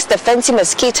Anopheles Stephen C.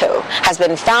 mosquito has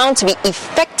been found to be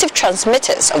effective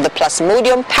transmitters of the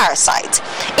Plasmodium parasite,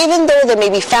 even though they may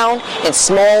be found in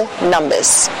small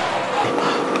numbers.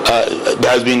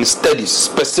 There has been studies,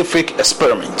 specific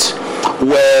experiments,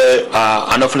 where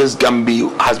Anopheles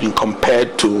gambiae has been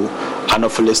compared to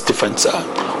Anopheles stephensa,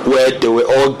 where they were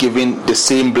all given the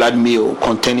same blood meal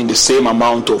containing the same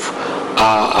amount of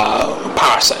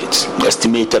parasites,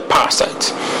 estimated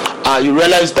parasites. You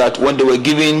realize that when they were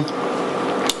given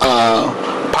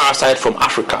parasite from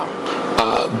Africa,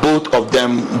 both of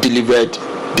them delivered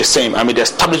the same. I mean, the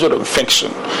establishment of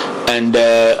infection and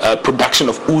production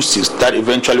of oocysts that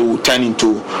eventually will turn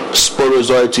into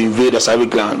sporozoid to invade the salivary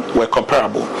gland were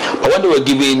comparable. But when they were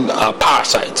given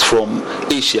parasites from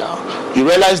Asia, you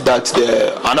realize that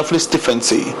the Anopheles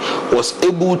stephensa was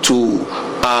able to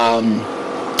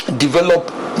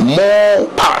develop more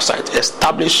parasites,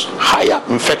 establish higher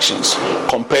infections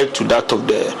compared to that of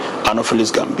the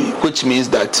Anopheles gambiae, which means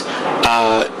that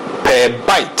per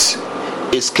bite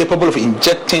is capable of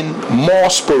injecting more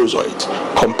sporozoids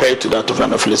compared to that of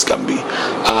Anopheles gambiae.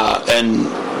 And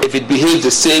if it behaves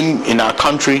the same in our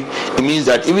country, it means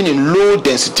that even in low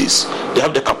densities, they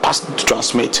have the capacity to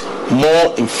transmit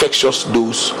more infectious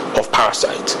dose of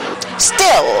parasites.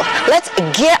 Still, let's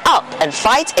gear up and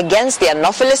fight against the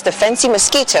Anopheles Stephen C.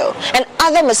 mosquito and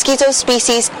other mosquito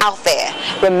species out there.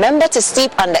 Remember to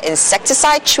sleep under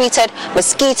insecticide-treated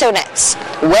mosquito nets.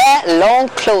 Wear long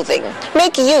clothing.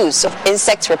 Make use of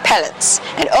insect repellents.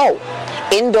 And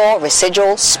indoor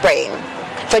residual spraying.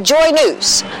 For Joy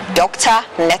News, Dr.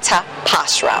 Netta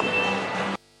Parsram.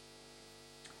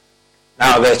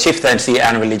 Now, the Chieftaincy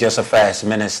and Religious Affairs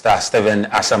Minister, Stephen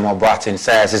Asamoah Boateng,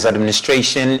 says his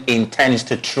administration intends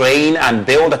to train and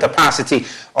build the capacity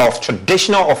of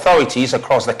traditional authorities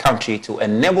across the country to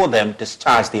enable them to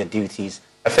discharge their duties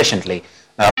efficiently.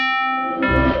 At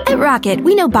Rocket,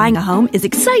 we know buying a home is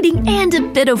exciting and a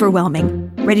bit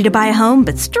overwhelming. Ready to buy a home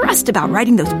but stressed about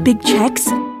writing those big checks?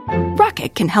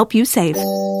 Rocket can help you save.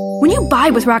 When you buy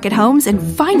with Rocket Homes and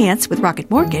finance with Rocket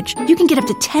Mortgage, you can get up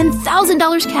to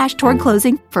 $10,000 cash toward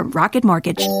closing from Rocket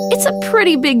Mortgage. It's a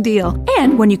pretty big deal,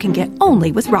 and one you can get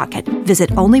only with Rocket. Visit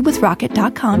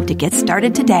onlywithrocket.com to get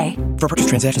started today. For purchase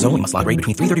transactions only, must log rate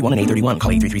between 331 and 831.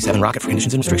 Call 8337-ROCKET for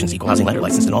conditions and restrictions. Equal housing lender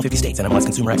licensed in all 50 states.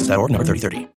 NMLSConsumerAccess.org, number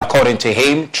 3030. According to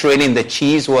him, training the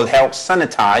chiefs will help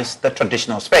sanitize the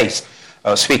traditional space.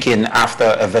 Speaking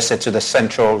after a visit to the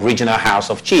Central Regional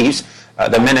House of Chiefs,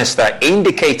 The minister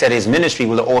indicated his ministry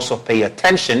will also pay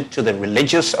attention to the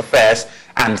religious affairs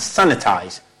and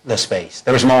sanitize the space.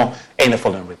 There is more in the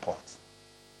following report.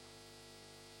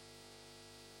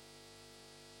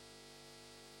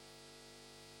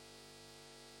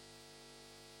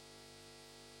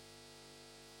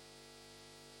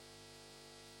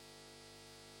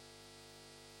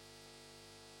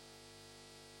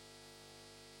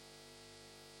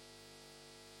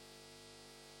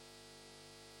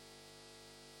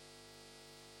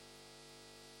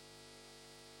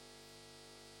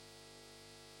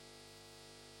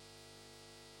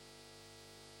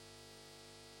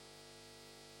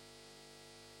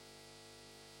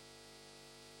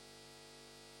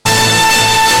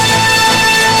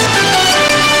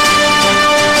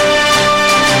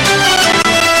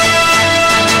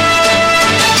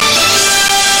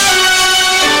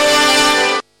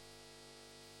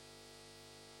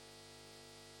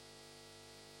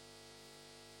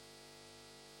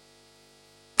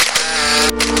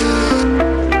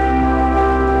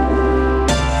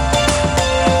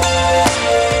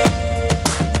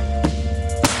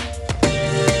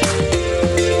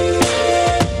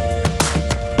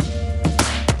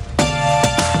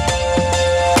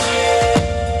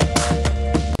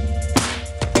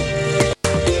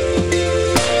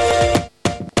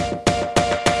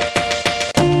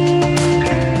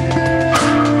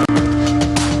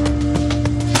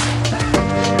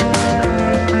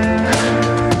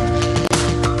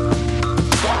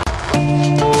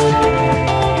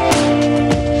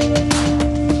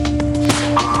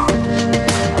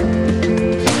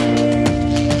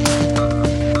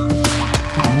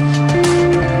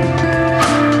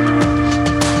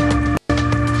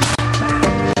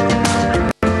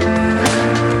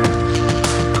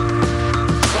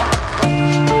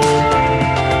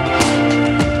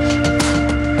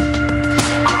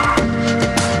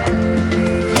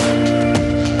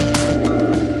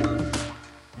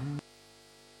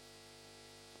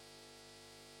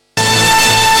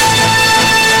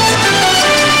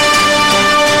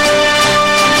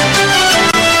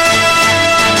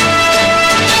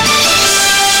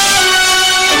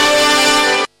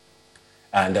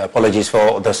 And apologies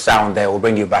for the sound there. We'll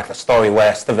bring you back the story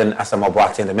where Stephen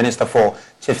Asamoah-Boateng, the Minister for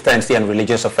Chieftaincy and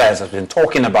Religious Affairs, has been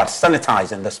talking about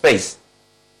sanitizing the space.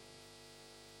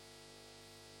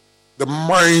 The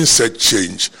mindset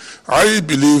change. I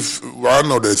believe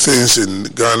one of the things in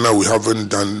Ghana we haven't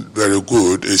done very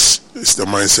good is the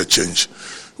mindset change.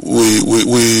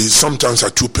 We sometimes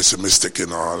are too pessimistic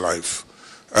in our life.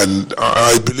 And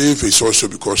I believe it's also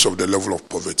because of the level of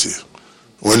poverty.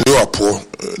 When you are poor,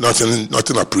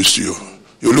 nothing appeals to you.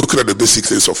 You're looking at the basic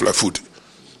things of life, food.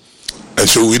 And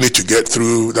so we need to get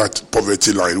through that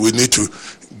poverty line. We need to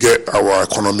get our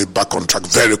economy back on track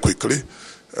very quickly.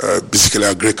 Basically,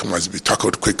 agric must be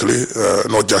tackled quickly,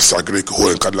 not just agric,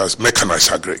 whole and cutlass, mechanized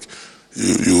agric.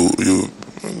 You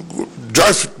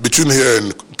drive between here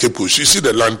and Cape Coast, you see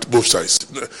the land both sides.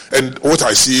 And what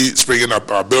I see springing up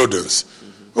are buildings.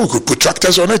 We could put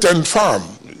tractors on it and farm.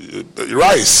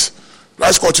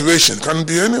 Rice cultivation can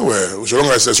be anywhere, as long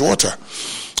as there's water.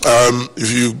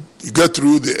 If you get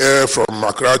through the air from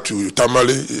Accra to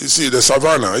Tamale, you see the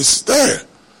savannah, it's there.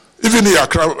 Even the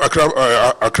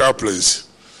Accra place.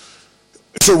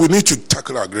 So we need to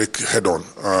tackle agric head on.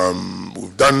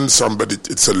 We've done some, but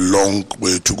it's a long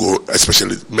way to go,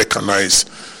 especially mechanized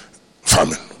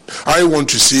farming. I want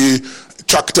to see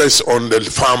tractors on the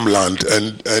farmland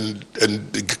and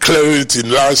clear it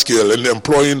in large scale and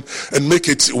employing and make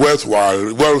it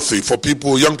wealthy for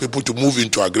people, young people to move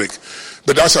into agric.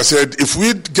 But as I said, if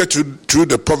we get through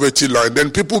the poverty line,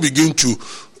 then people begin to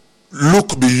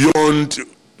look beyond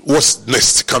what's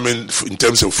next coming in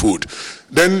terms of food.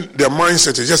 Then their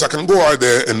mindset is, yes, I can go out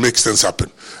there and make things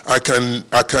happen. I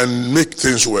can make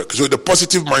things work. So the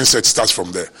positive mindset starts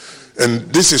from there. And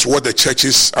this is what the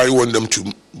churches, I want them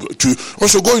to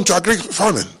also go into agric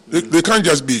farming. They can't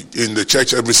just be in the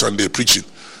church every Sunday preaching.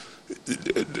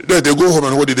 They go home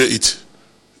and what do they eat?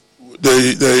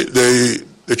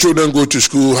 The children go to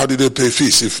school, how do they pay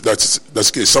fees? If that's the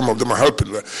case, some of them are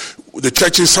helping. The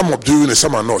churches, some are doing it,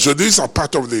 some are not. So these are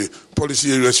part of the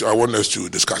policy areas I want us to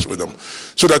discuss with them.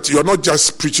 So that you're not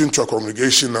just preaching to a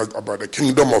congregation about the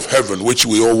kingdom of heaven, which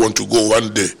we all want to go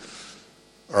one day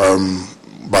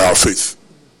by our faith.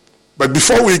 But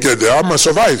before we get there, I must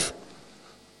survive.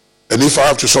 And if I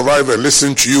have to survive and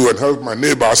listen to you and help my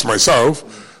neighbor as myself,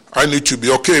 I need to be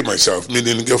okay myself,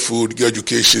 meaning get food, get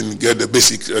education, get the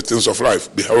basic things of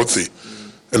life, be healthy.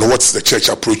 And what's the church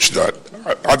approach to that?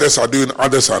 Others are doing,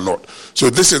 others are not. So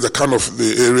this is the kind of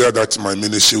the area that my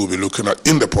ministry will be looking at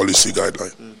in the policy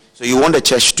guideline. So you want the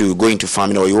church to go into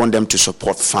farming, or you want them to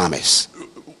support farmers?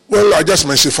 Well, I just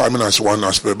mentioned farming as one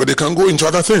aspect, but they can go into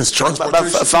other things.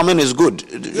 Transportation. But farming is good.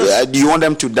 Yes. Do you want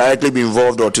them to directly be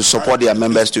involved or to support their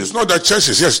members too? It's not that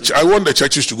churches. Yes, I want the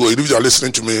churches to go. If you are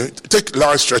listening to me, take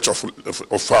large stretch of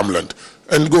farmland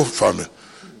and go farming.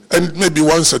 And maybe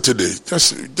one Saturday,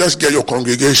 just get your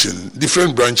congregation,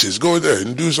 different branches, go there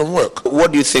and do some work.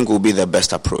 What do you think will be the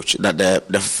best approach? That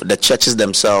the churches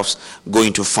themselves go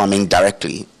into farming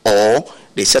directly, or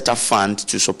they set a fund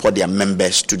to support their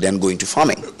members to then go into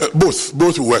farming? Both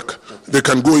will work. They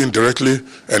can go in directly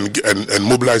and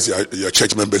mobilize their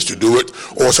church members to do it,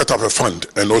 or set up a fund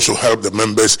and also help the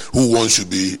members who want to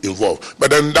be involved.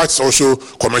 But then that's also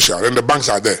commercial, and the banks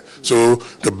are there. So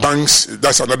the banks,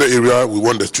 that's another area we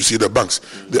want to see the banks.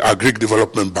 The Agri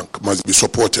Development Bank must be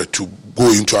supported to go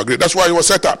into agri. That's why it was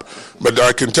set up. But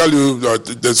I can tell you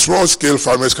that the small-scale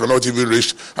farmers cannot even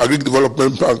reach Agri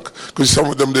Development Bank, because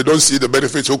some of them, they don't see the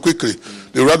benefits so quickly.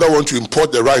 They rather want to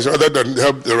import the rice rather than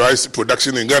help the rice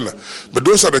production in Ghana. But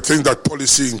those are the things that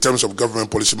policy, in terms of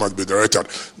government policy, must be directed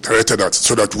at,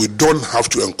 so that we don't have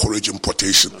to encourage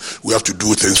importation. We have to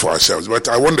do things for ourselves. But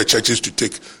I want the churches to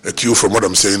take a cue from what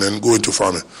I'm saying and go into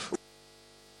farming.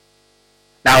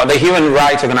 Now, the human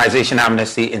rights organization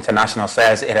Amnesty International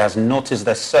says it has noticed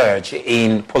the surge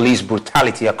in police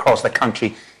brutality across the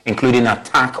country, including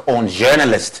attack on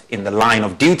journalists in the line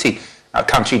of duty.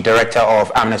 Country Director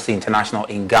of Amnesty International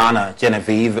in Ghana,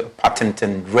 Genevieve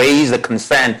Patterson, raised the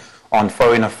concern on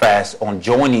Foreign Affairs on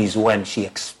JoyNews when she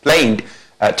explained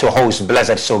to host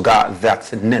Blessed Soga that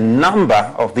the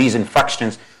number of these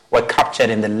infractions were captured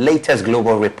in the latest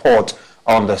global report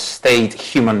on the state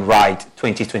human right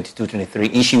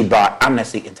 2022-23 issued by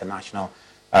Amnesty International.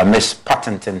 Ms.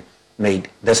 Patterson made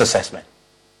this assessment.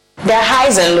 There are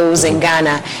highs and lows in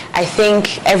Ghana. I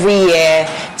think every year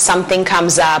something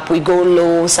comes up, we go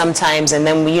low sometimes, and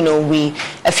then we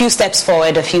a few steps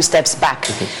forward, a few steps back.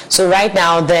 So right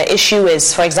now the issue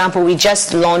is, for example, we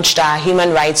just launched our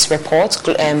human rights report,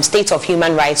 state of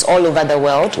human rights all over the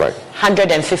world,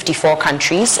 154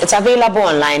 countries. It's available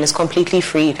online, it's completely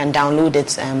free, you can download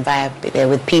it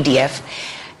with PDF.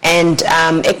 And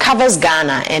it covers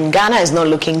Ghana, and Ghana is not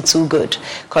looking too good,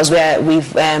 because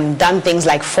we've done things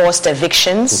like forced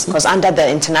evictions, because under the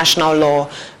international law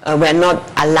we're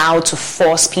not allowed to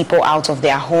force people out of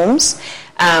their homes.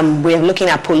 We're looking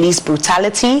at police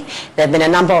brutality. There have been a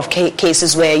number of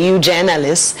cases where you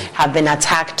journalists have been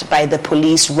attacked by the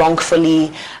police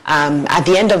wrongfully. At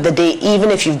the end of the day,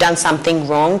 even if you've done something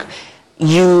wrong,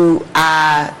 you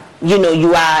are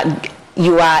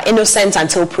innocent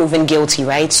until proven guilty,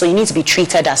 right? So you need to be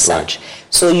treated as such.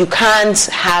 So you can't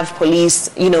have police,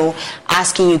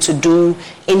 asking you to do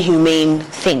inhumane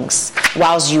things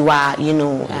whilst you are,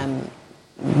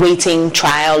 waiting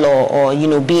trial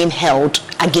or being held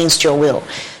against your will.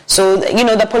 So,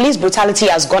 the police brutality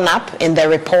has gone up in the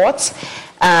reports.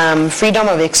 Freedom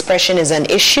of expression is an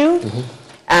issue.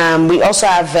 We also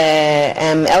have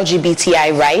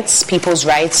LGBTI rights, people's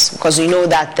rights, because we know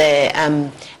that the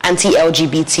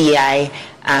anti-LGBTI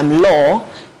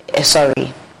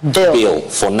bill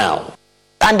for now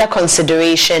under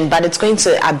consideration, but it's going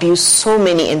to abuse so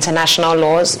many international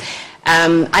laws.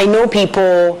 I know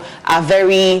people are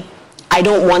I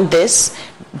don't want this,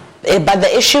 but the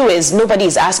issue is nobody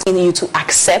is asking you to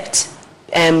accept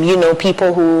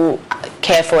people who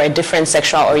care for a different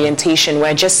sexual orientation.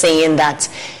 We're just saying that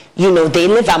they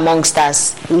live amongst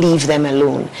us, leave them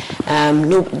alone.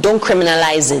 No, don't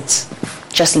criminalize it.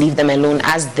 Just leave them alone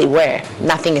as they were.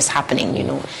 Nothing is happening,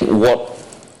 What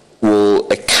will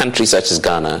a country such as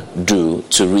Ghana do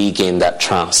to regain that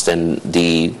trust and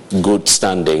the good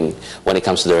standing when it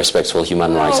comes to the respect for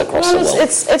human rights across the world?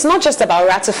 It's not just about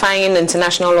ratifying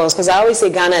international laws, because I always say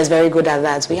Ghana is very good at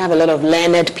that. We have a lot of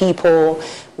learned people.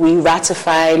 We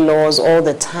ratify laws all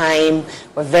the time.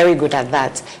 We're very good at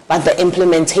that. But the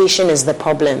implementation is the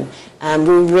problem.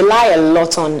 We rely a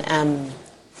lot on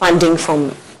funding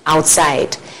from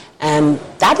outside.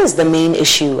 That is the main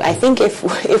issue. I think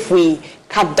if we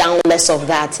cut down less of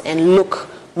that and look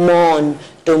more on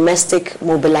domestic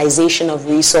mobilization of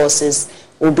resources,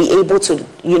 we'll be able to,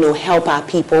 help our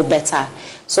people better.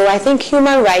 So I think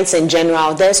human rights in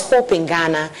general, there's hope in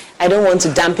Ghana. I don't want to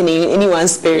dampen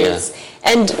anyone's spirits.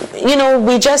 Yeah. And,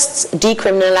 we just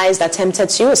decriminalized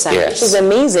attempted suicide, which is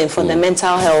amazing for the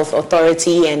Mental Health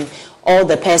Authority and all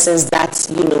the persons that,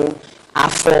 are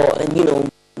for,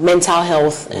 mental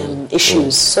health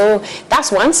issues. So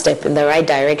that's one step in the right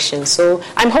direction. So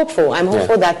I'm hopeful. I'm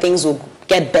hopeful that things will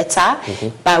get better,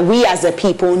 but we as a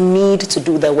people need to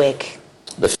do the work.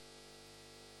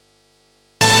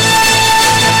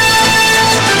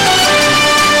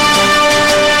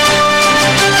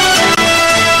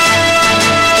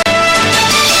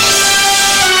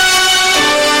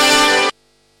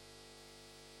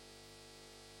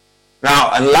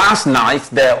 And last night,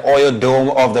 the oil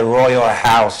dome of the Royal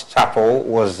House Chapel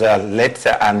was lit,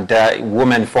 and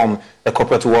women from the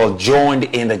corporate world joined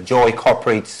in the Joy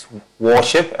Corporate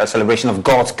Worship, a celebration of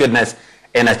God's goodness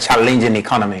in a challenging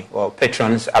economy. Well,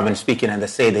 patrons have been speaking, and they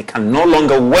say they can no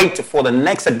longer wait for the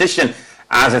next edition,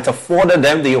 as it afforded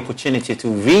them the opportunity to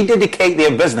rededicate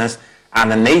their business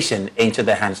and the nation into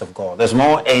the hands of God. There's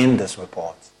more in this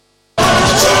report.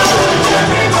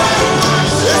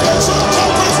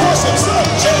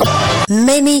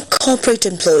 Many corporate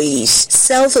employees,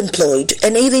 self-employed,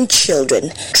 and even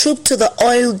children trooped to the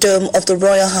oil dome of the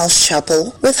Royal House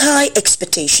Chapel with high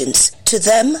expectations. To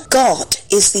them, God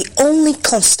is the only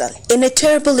constant in a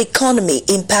terrible economy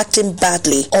impacting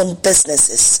badly on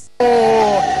businesses.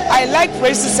 I like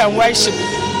praises and worship.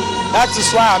 That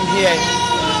is why I'm here.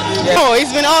 Yes. Oh,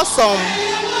 it's been awesome.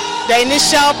 The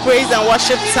initial praise and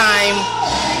worship time,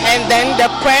 and then the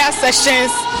prayer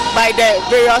sessions by the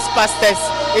various pastors.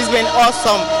 It's been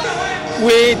awesome.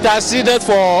 We interceded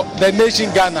for the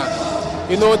nation Ghana.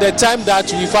 You know, the time that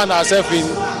we find ourselves in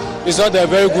is not a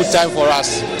very good time for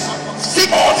us. Seek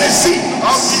all the sea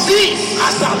of disease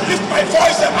as I lift my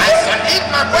voice and I can eat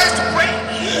my voice to pray.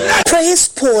 Prayers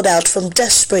poured out from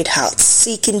desperate hearts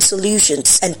seeking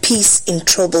solutions and peace in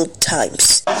troubled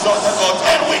times. And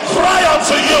we cry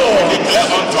unto you,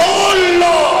 oh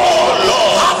Lord,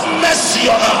 have mercy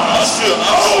on us.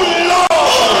 Oh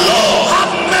Lord,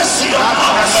 have mercy on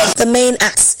us. The main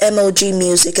acts, MOG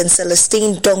Music and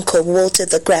Celestine Donko, watered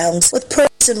the grounds with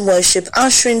praise and worship,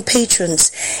 ushering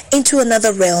patrons into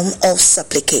another realm of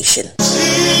supplication.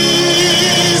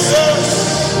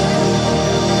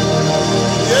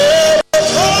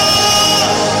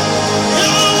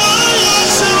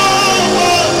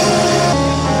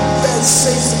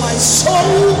 Says my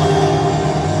soul,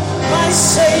 my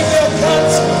Savior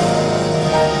comes.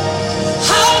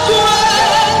 How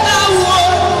great thou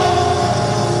art,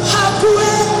 how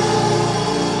great.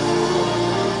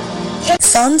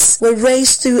 Funds were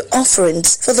raised through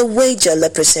offerings for the Wager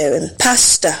Leprosarium.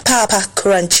 Pastor Papa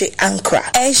Kranchi Ankra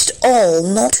urged all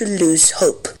not to lose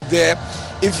hope. There,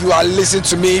 if you are listening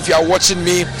to me, if you are watching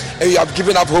me, and you have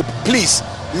given up hope, please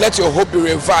let your hope be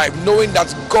revived, knowing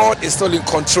that God is still in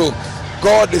control.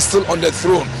 God is still on the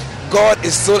throne. God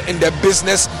is still in the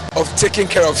business of taking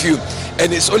care of you.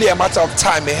 And it's only a matter of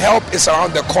time. Help is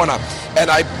around the corner. And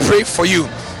I pray for you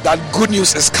that good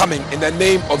news is coming in the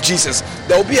name of Jesus.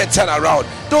 There will be a turnaround.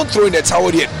 Don't throw in the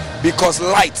towel yet, because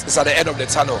light is at the end of the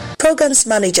tunnel. Programs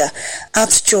manager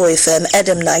at Joy FM,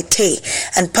 Adam Naite,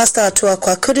 and Pastor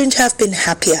Atuakwa couldn't have been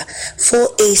happier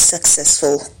for a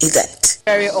successful event.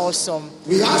 Very awesome.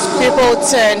 People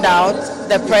turned out.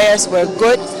 The prayers were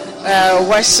good.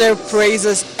 Worship,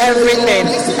 praises, everything.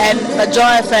 And the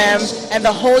Joy FM and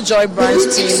the whole Joy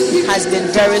branch team has been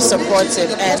very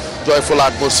supportive. And joyful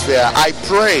atmosphere. I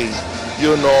pray,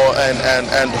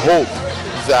 and hope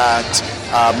that,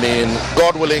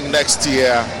 God willing, next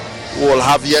year we'll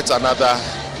have yet another,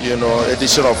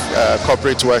 edition of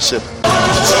corporate worship.